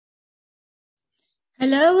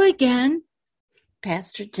Hello again.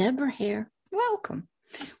 Pastor Deborah here. Welcome.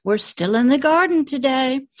 We're still in the garden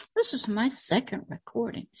today. This is my second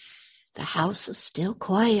recording. The house is still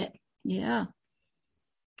quiet. Yeah.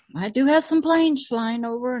 I do have some planes flying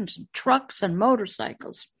over and some trucks and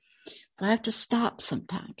motorcycles. So I have to stop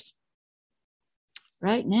sometimes.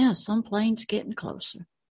 Right now, some planes getting closer.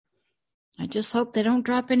 I just hope they don't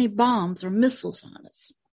drop any bombs or missiles on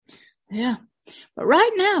us. Yeah. But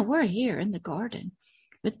right now, we're here in the garden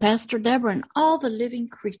with Pastor Deborah and all the living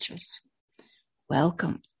creatures.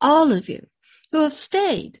 Welcome, all of you who have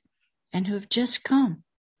stayed and who have just come.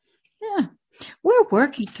 Yeah, we're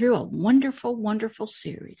working through a wonderful, wonderful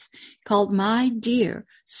series called My Dear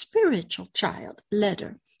Spiritual Child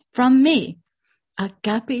Letter from Me,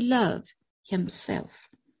 Agape Love Himself.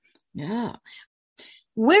 Yeah,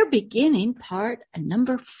 we're beginning part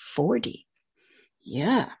number 40.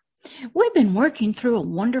 Yeah. We've been working through a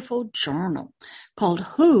wonderful journal called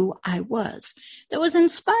Who I Was that was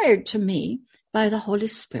inspired to me by the Holy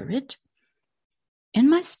Spirit in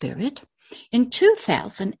my spirit in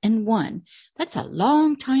 2001. That's a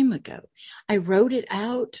long time ago. I wrote it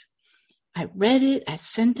out. I read it. I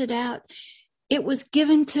sent it out. It was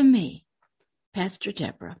given to me, Pastor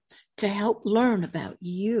Deborah, to help learn about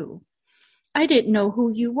you. I didn't know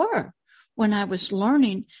who you were when I was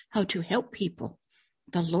learning how to help people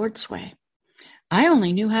the Lord's way. I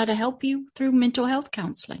only knew how to help you through mental health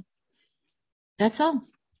counseling. That's all.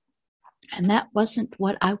 And that wasn't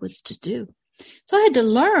what I was to do. So I had to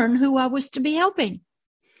learn who I was to be helping.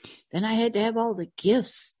 Then I had to have all the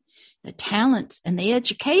gifts, the talents, and the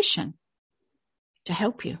education to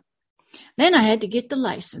help you. Then I had to get the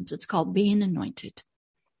license. It's called being anointed.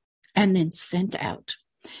 And then sent out.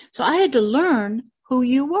 So I had to learn who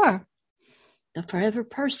you were. The forever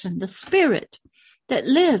person, the spirit that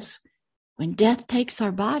lives when death takes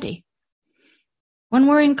our body, when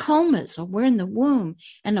we're in comas or we're in the womb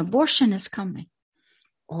and abortion is coming,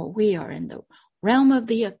 or we are in the realm of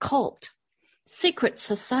the occult, secret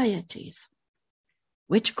societies,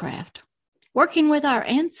 witchcraft, working with our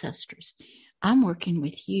ancestors. I'm working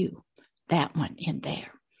with you, that one in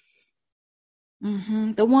there.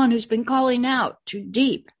 The one who's been calling out too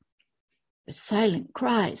deep with silent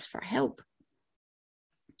cries for help,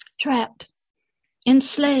 trapped,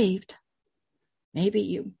 enslaved. Maybe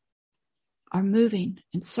you are moving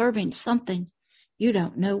and serving something you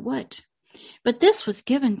don't know what. But this was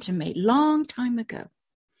given to me long time ago,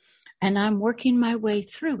 and I'm working my way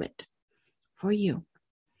through it for you.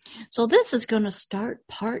 So this is going to start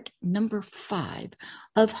part number 5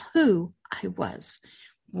 of Who I Was.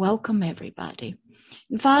 Welcome, everybody.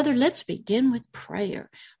 And Father, let's begin with prayer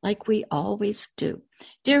like we always do.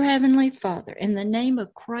 Dear Heavenly Father, in the name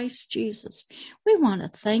of Christ Jesus, we want to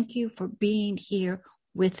thank you for being here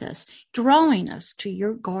with us, drawing us to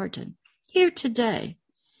your garden here today,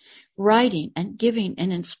 writing and giving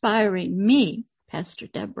and inspiring me, Pastor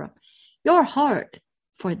Deborah, your heart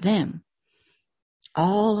for them,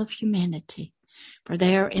 all of humanity. For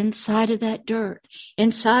they are inside of that dirt,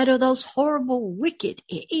 inside of those horrible, wicked,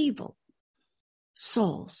 evil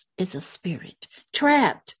souls is a spirit,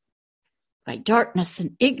 trapped by darkness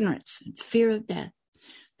and ignorance and fear of death.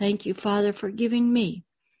 Thank you, Father, for giving me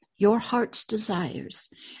your heart's desires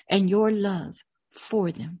and your love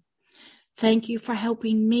for them. Thank you for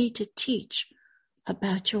helping me to teach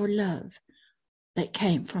about your love that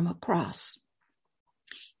came from a cross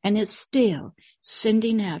and is still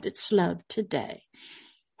sending out its love today.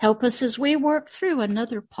 Help us as we work through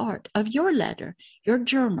another part of your letter, your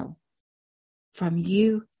journal, from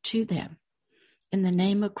you to them. In the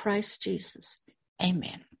name of Christ Jesus,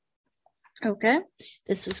 amen. Okay,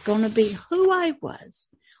 this is going to be Who I Was,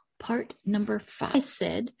 part number 5. I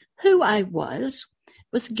said who I was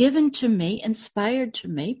given to me, inspired to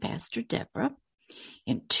me, Pastor Deborah,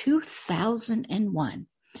 in 2001.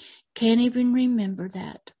 Can't even remember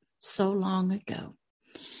that, so long ago.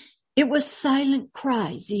 It was silent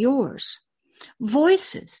cries, yours,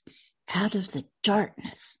 voices out of the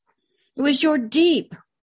darkness. It was your deep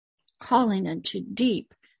calling into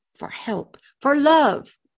deep for help, for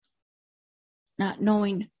love, not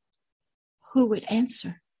knowing who would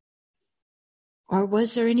answer. Or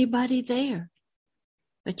was there anybody there?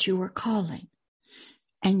 But you were calling,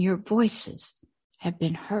 and your voices have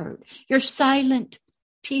been heard. Your silent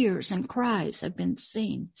tears and cries have been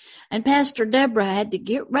seen. And Pastor Deborah had to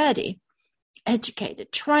get ready,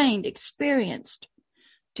 educated, trained, experienced,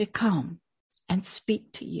 to come and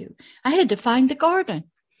speak to you. I had to find the garden.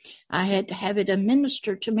 I had to have it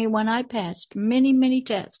administered to me when I passed many, many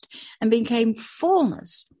tests and became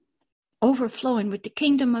fullness, overflowing with the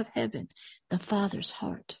kingdom of heaven, the Father's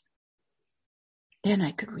heart. Then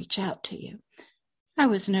I could reach out to you. I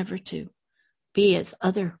was never to be as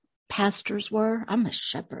other pastors were. I'm a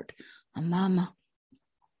shepherd, a mama.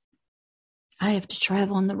 I have to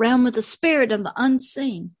travel in the realm of the spirit and the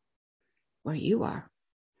unseen, where you are.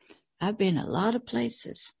 I've been a lot of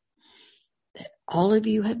places that all of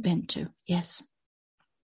you have been to. Yes.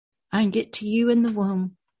 I can get to you in the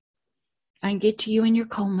womb. I can get to you in your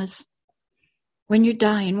comas, when you're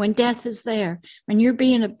dying, when death is there, when you're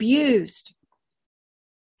being abused.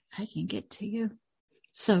 I can get to you.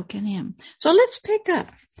 So can him. So let's pick up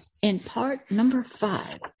in part number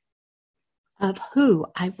 5 of who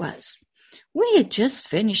I was. We had just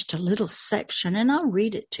finished a little section, and I'll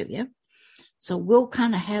read it to you. So we'll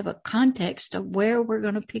kind of have a context of where we're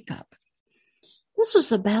going to pick up. This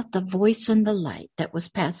was about the voice and the light. That was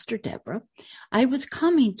Pastor Deborah. I was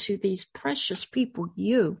coming to these precious people,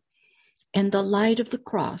 you, and the light of the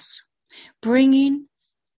cross, bringing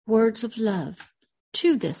words of love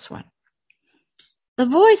to this one. The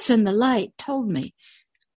voice and the light told me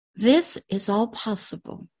this is all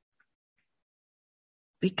possible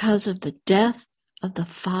because of the death of the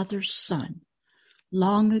Father's Son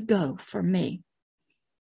long ago for me.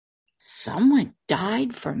 Someone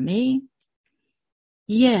died for me?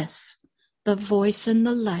 Yes, the voice and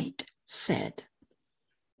the light said.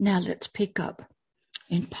 Now let's pick up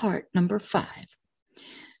in part number 5.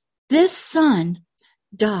 This son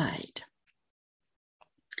died.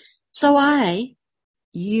 So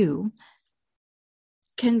you,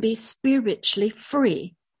 can be spiritually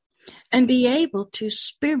free and be able to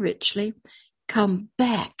spiritually come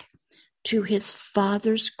back to his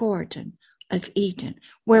Father's garden of Eden,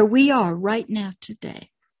 where we are right now today.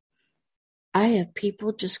 I have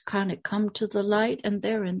people just kind of come to the light and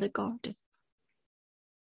they're in the garden.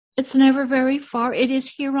 It's never very far. It is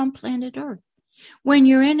here on planet Earth. When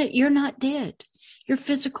you're in it, you're not dead. Your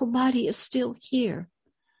physical body is still here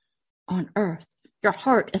on Earth. Your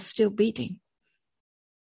heart is still beating.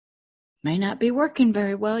 May not be working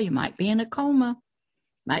very well. You might be in a coma,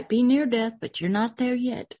 might be near death, but you're not there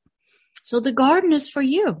yet. So the garden is for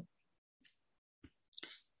you.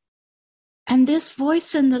 And this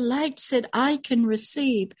voice in the light said, I can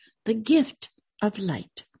receive the gift of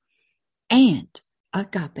light and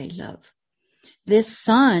agape love. This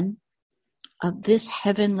Son of this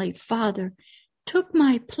Heavenly Father took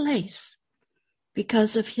my place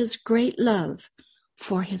because of his great love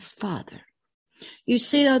for his Father. You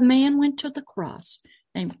see, a man went to the cross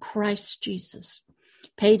named Christ Jesus,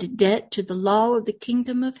 paid a debt to the law of the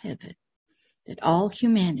kingdom of heaven that all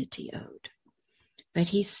humanity owed. But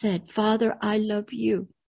he said, Father, I love you.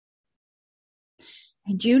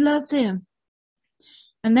 And you love them.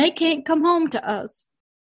 And they can't come home to us.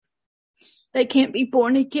 They can't be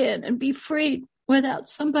born again and be freed without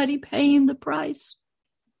somebody paying the price.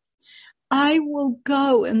 I will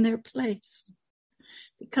go in their place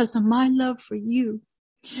because of my love for you,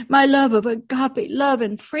 my love of agape love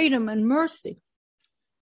and freedom and mercy.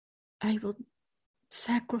 I will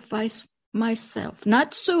sacrifice myself,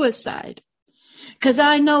 not suicide, because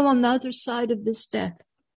I know on the other side of this death,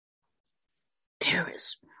 there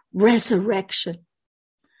is resurrection.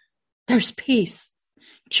 There's peace,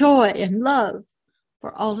 joy, and love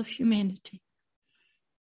for all of humanity.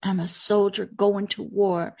 I'm a soldier going to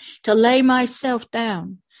war to lay myself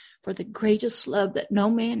down, for the greatest love that no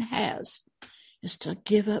man has is to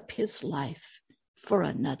give up his life for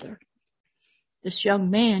another. This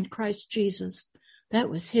young man, Christ Jesus, that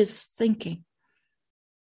was his thinking.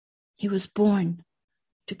 He was born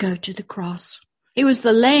to go to the cross. He was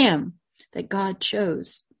the lamb that God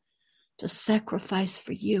chose to sacrifice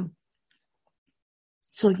for you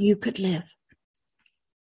so you could live.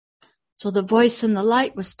 So the voice in the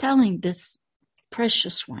light was telling this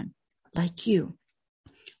precious one, like you,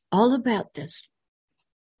 all about this.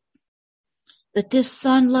 That this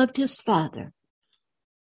son loved his father,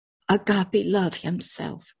 agape love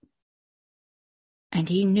himself. And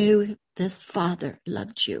he knew this father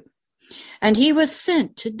loved you. And he was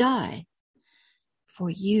sent to die for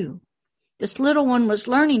you. This little one was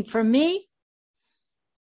learning from me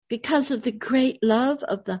because of the great love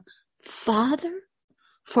of the Father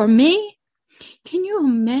for me. Can you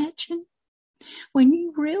imagine when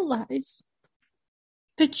you realize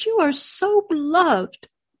that you are so beloved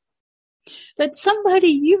that somebody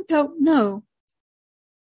you don't know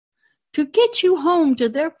to get you home to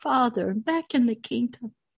their Father and back in the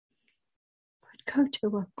kingdom would go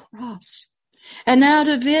to a cross, and out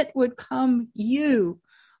of it would come you,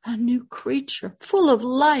 a new creature full of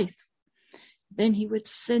life. Then he would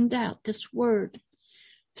send out this word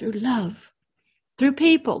through love, through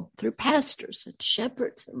people, through pastors and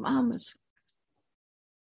shepherds and mamas.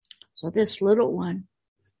 So this little one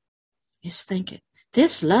is thinking,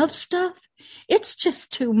 this love stuff, it's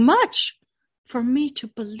just too much for me to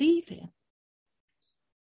believe in.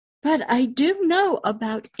 But I do know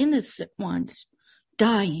about innocent ones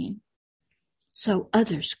dying so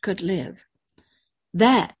others could live.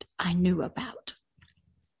 That I knew about.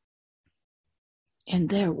 In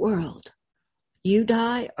their world, you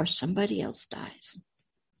die or somebody else dies.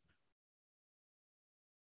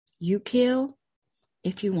 You kill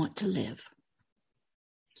if you want to live.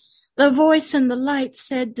 The voice in the light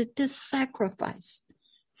said that this sacrifice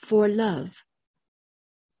for love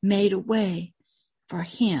made a way for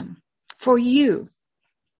him, for you,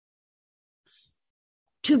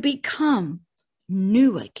 to become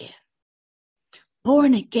new again,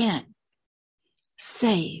 born again,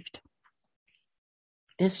 saved.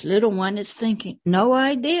 This little one is thinking, no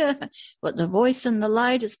idea what the voice in the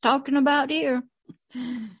light is talking about here.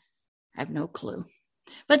 I have no clue.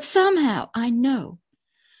 But somehow I know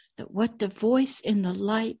that what the voice in the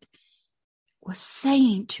light was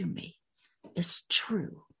saying to me is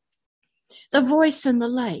true. The voice in the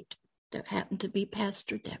light, that happened to be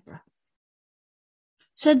Pastor Deborah,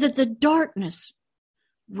 said that the darkness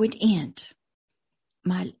would end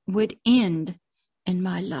in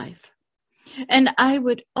my life. And I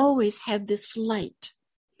would always have this light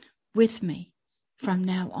with me from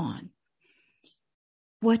now on.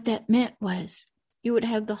 What that meant was you would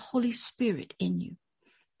have the Holy Spirit in you,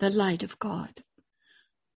 the light of God.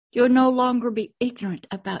 You'll no longer be ignorant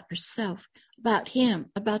about yourself, about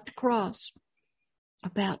him, about the cross,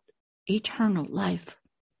 about eternal life.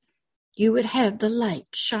 You would have the light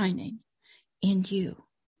shining in you.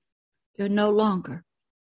 You'll no longer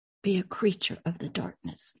be a creature of the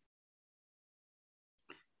darkness.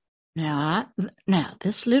 Now,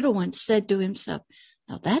 this little one said to himself,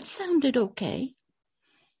 now that sounded okay.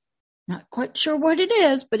 Not quite sure what it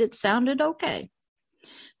is, but it sounded okay.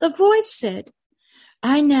 The voice said,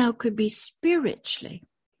 I now could be spiritually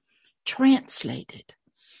translated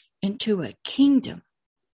into a kingdom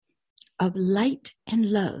of light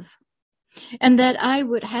and love, and that I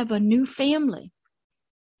would have a new family,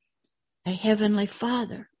 a heavenly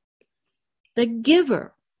Father, the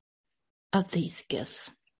giver of these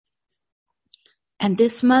gifts. And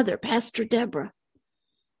this mother, Pastor Deborah,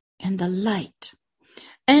 and the light,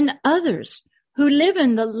 and others who live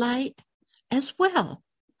in the light as well.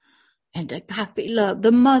 And agape love,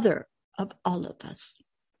 the mother of all of us.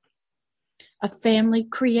 A family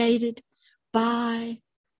created by,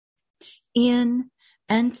 in,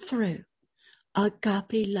 and through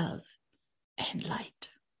agape love and light.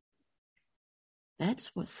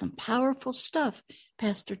 That's what some powerful stuff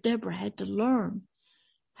Pastor Deborah had to learn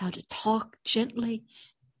how to talk gently,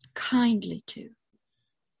 kindly to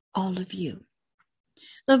all of you.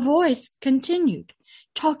 The voice continued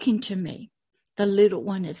talking to me, the little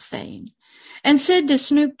one is saying, and said this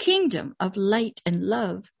new kingdom of light and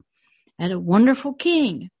love had a wonderful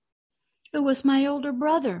king who was my older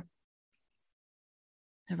brother.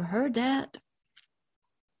 Never heard that.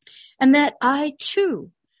 And that I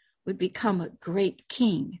too would become a great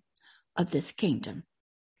king of this kingdom.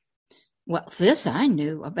 Well, this I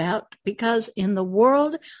knew about because in the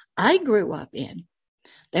world I grew up in,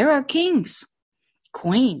 there are kings,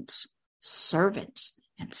 queens, servants,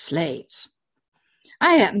 and slaves.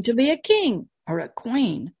 I happen to be a king or a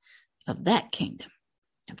queen of that kingdom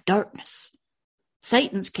of darkness,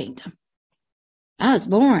 Satan's kingdom. I was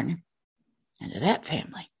born into that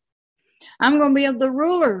family. I'm going to be of the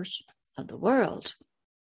rulers of the world,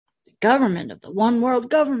 the government of the one world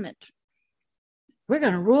government. We're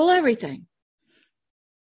going to rule everything.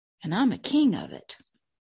 And I'm a king of it.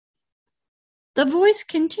 The voice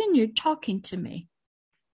continued talking to me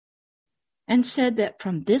and said that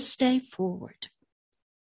from this day forward,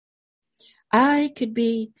 I could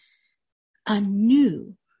be a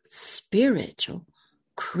new spiritual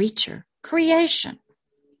creation,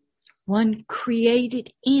 one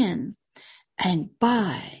created in and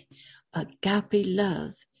by agape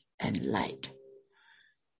love and light.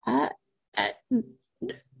 I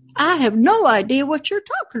have no idea what you're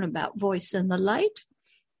talking about, voice in the light.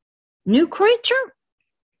 New creature?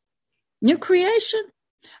 New creation?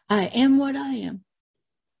 I am what I am.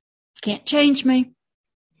 Can't change me.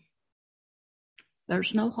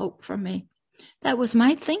 There's no hope for me. That was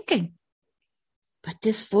my thinking. But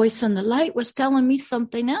this voice in the light was telling me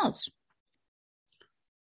something else.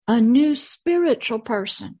 A new spiritual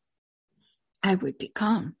person I would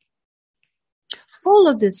become. Full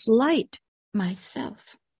of this light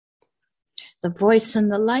myself. The voice in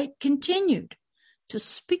the light continued to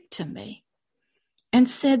speak to me and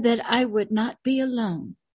said that I would not be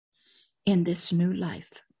alone in this new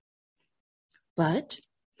life. but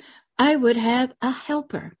I would have a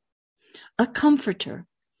helper, a comforter,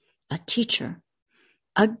 a teacher,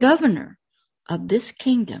 a governor of this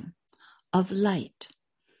kingdom of light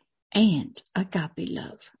and agape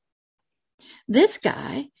love. This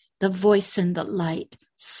guy, the voice in the light,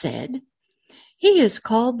 said, he is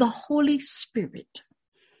called the Holy Spirit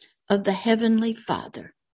of the Heavenly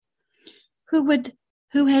Father,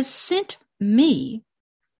 who has sent me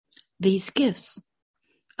these gifts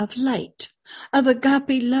of light, of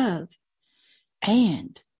agape love,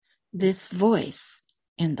 and this voice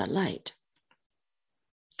in the light.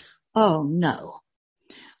 Oh no,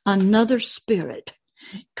 another spirit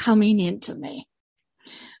coming into me.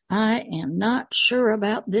 I am not sure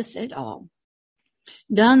about this at all.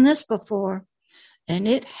 Done this before, and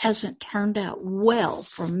it hasn't turned out well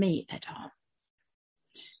for me at all.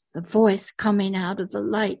 The voice coming out of the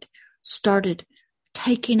light started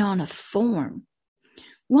taking on a form,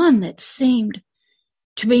 one that seemed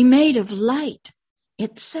to be made of light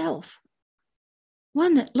itself,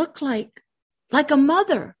 one that looked like a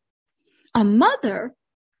mother. A mother?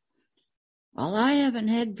 Well, I haven't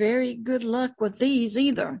had very good luck with these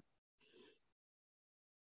either.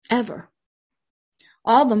 Ever.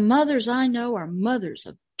 All the mothers I know are mothers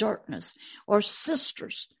of darkness or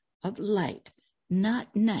sisters of light.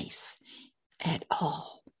 Not nice at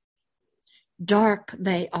all. Dark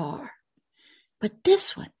they are. But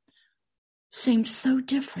this one seemed so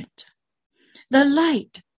different. The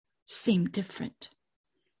light seemed different.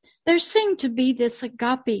 There seemed to be this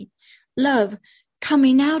agape love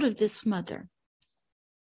coming out of this mother.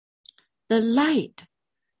 The light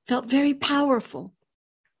felt very powerful.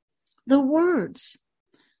 The words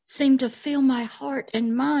seemed to fill my heart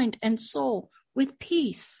and mind and soul with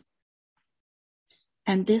peace.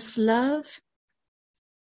 And this love,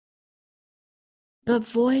 the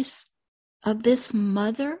voice of this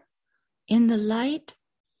mother in the light,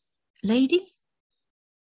 lady,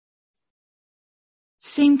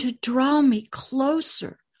 seemed to draw me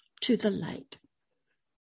closer to the light.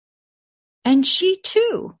 And she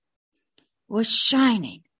too was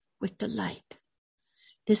shining with the light.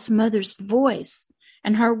 This mother's voice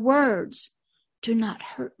and her words do not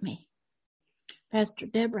hurt me. Pastor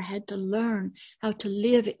Deborah had to learn how to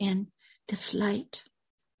live in this light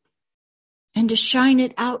and to shine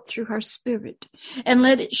it out through her spirit and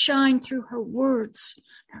let it shine through her words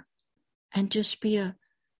and just be a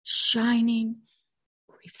shining,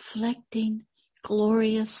 reflecting,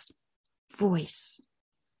 glorious voice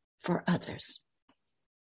for others.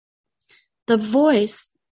 The voice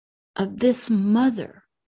of this mother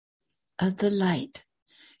of the light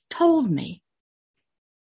told me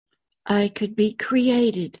I could be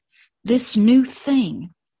created this new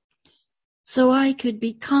thing so I could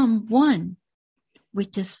become one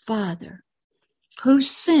with this Father who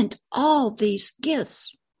sent all these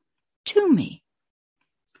gifts to me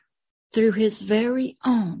through his very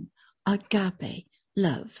own agape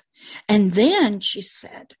love. And then, she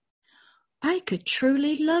said, I could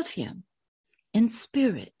truly love him in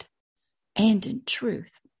spirit and in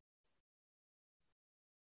truth.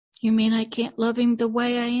 You mean I can't love him the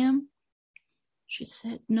way I am? She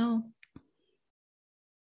said, no.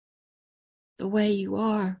 The way you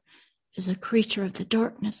are is a creature of the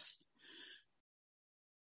darkness.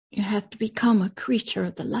 You have to become a creature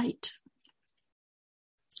of the light.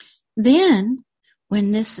 Then,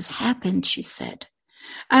 when this has happened, she said,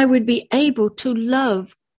 I would be able to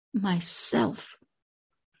love myself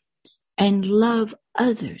and love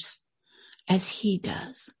others as he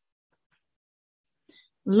does.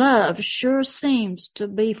 Love sure seems to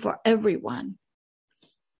be for everyone.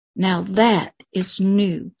 Now that is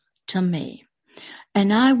new to me.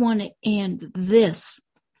 And I want to end this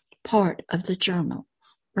part of the journal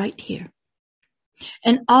right here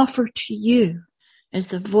and offer to you as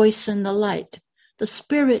the voice in the light, the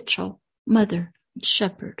spiritual mother and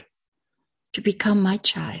shepherd, to become my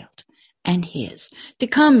child and his, to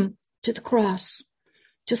come to the cross,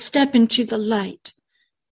 to step into the light,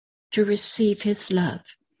 to receive his love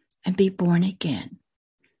and be born again.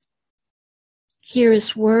 Here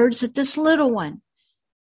is words that this little one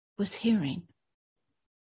was hearing.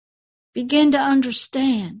 Begin to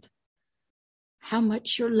understand how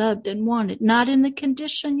much you're loved and wanted, not in the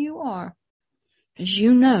condition you are, because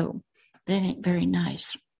you know that ain't very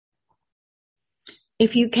nice.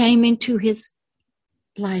 If you came into his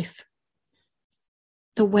life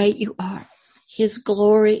the way you are, his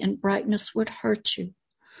glory and brightness would hurt you.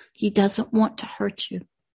 He doesn't want to hurt you.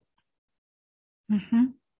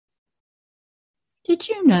 Did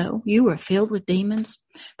you know you were filled with demons?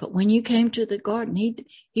 But when you came to the garden,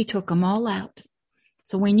 he took them all out.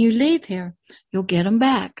 So when you leave here, you'll get them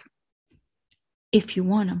back. if you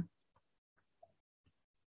want them.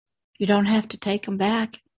 You don't have to take them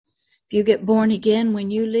back. If you get born again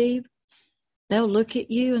when you leave, they'll look at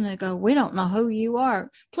you and they go, we don't know who you are.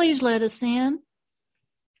 Please let us in.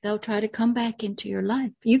 They'll try to come back into your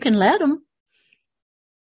life. You can let them,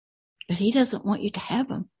 but he doesn't want you to have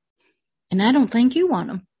them. And I don't think you want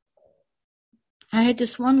them. I had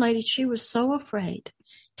this one lady, she was so afraid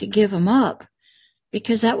to give them up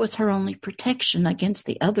because that was her only protection against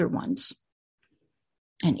the other ones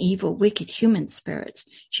and evil, wicked human spirits.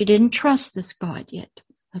 She didn't trust this God yet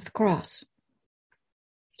of the cross.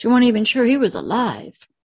 She wasn't even sure he was alive.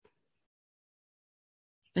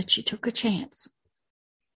 But she took a chance.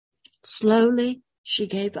 Slowly, she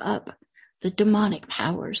gave up the demonic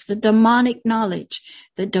powers, the demonic knowledge,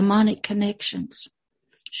 the demonic connections.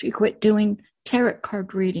 She quit doing tarot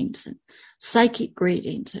card readings and psychic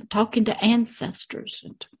readings and talking to ancestors.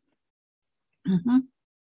 And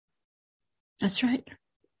That's right.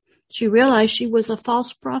 She realized she was a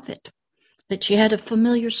false prophet, that she had a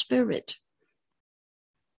familiar spirit.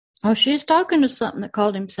 Oh, she was talking to something that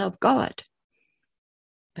called himself God.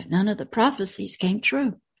 But none of the prophecies came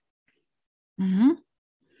true.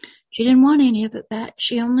 She didn't want any of it back.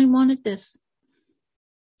 She only wanted this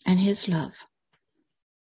and his love.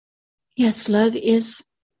 Yes, love is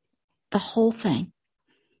the whole thing.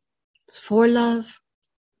 It's for love,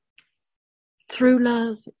 through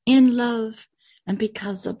love, in love, and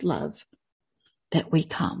because of love that we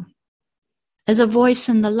come. As a voice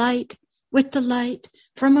in the light, with the light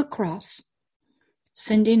from across,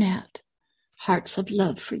 sending out hearts of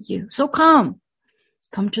love for you. So come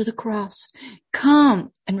to the cross.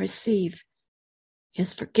 Come and receive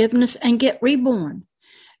his forgiveness and get reborn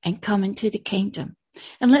and come into the kingdom.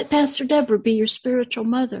 And let Pastor Deborah be your spiritual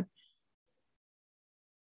mother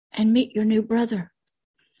and meet your new brother,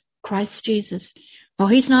 Christ Jesus. Well,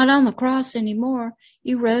 he's not on the cross anymore.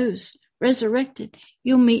 He rose, resurrected.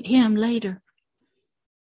 You'll meet him later.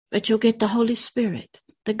 But you'll get the Holy Spirit,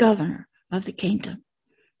 the governor of the kingdom.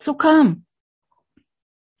 So come.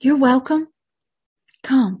 You're welcome.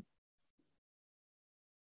 Come.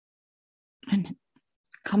 And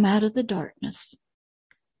come out of the darkness.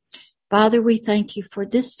 Father, we thank you for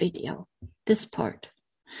this video, this part.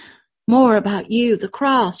 More about you, the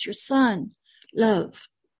cross, your son, love,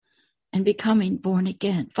 and becoming born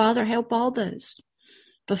again. Father, help all those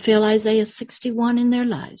fulfill Isaiah 61 in their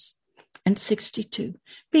lives and 62.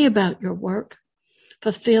 Be about your work.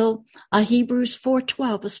 Fulfill Hebrews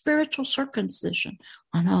 4:12, a spiritual circumcision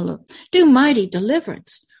on all of them. Do mighty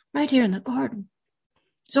deliverance right here in the garden.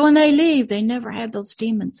 So when they leave, they never have those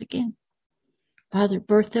demons again. Father,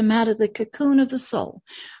 birth them out of the cocoon of the soul.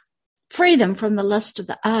 Free them from the lust of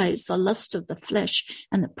the eyes, the lust of the flesh,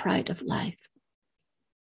 and the pride of life.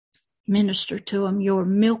 Minister to them your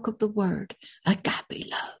milk of the word, agape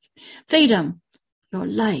love. Feed them your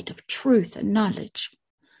light of truth and knowledge.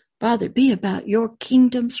 Father, be about your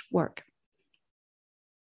kingdom's work.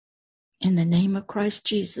 In the name of Christ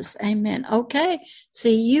Jesus, amen. Okay,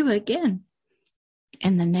 see you again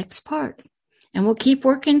in the next part. And we'll keep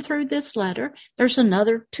working through this letter. There's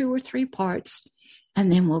another 2 or 3 parts, and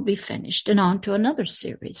then we'll be finished and on to another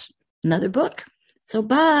series, another book. So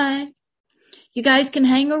bye. You guys can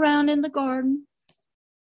hang around in the garden.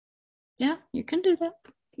 Yeah, you can do that.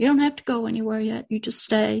 You don't have to go anywhere yet. You just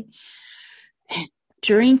stay and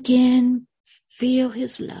drink in, feel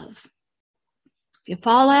his love. If you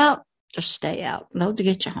fall out, just stay out. Love to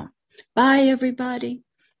get you home. Bye, everybody.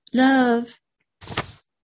 Love.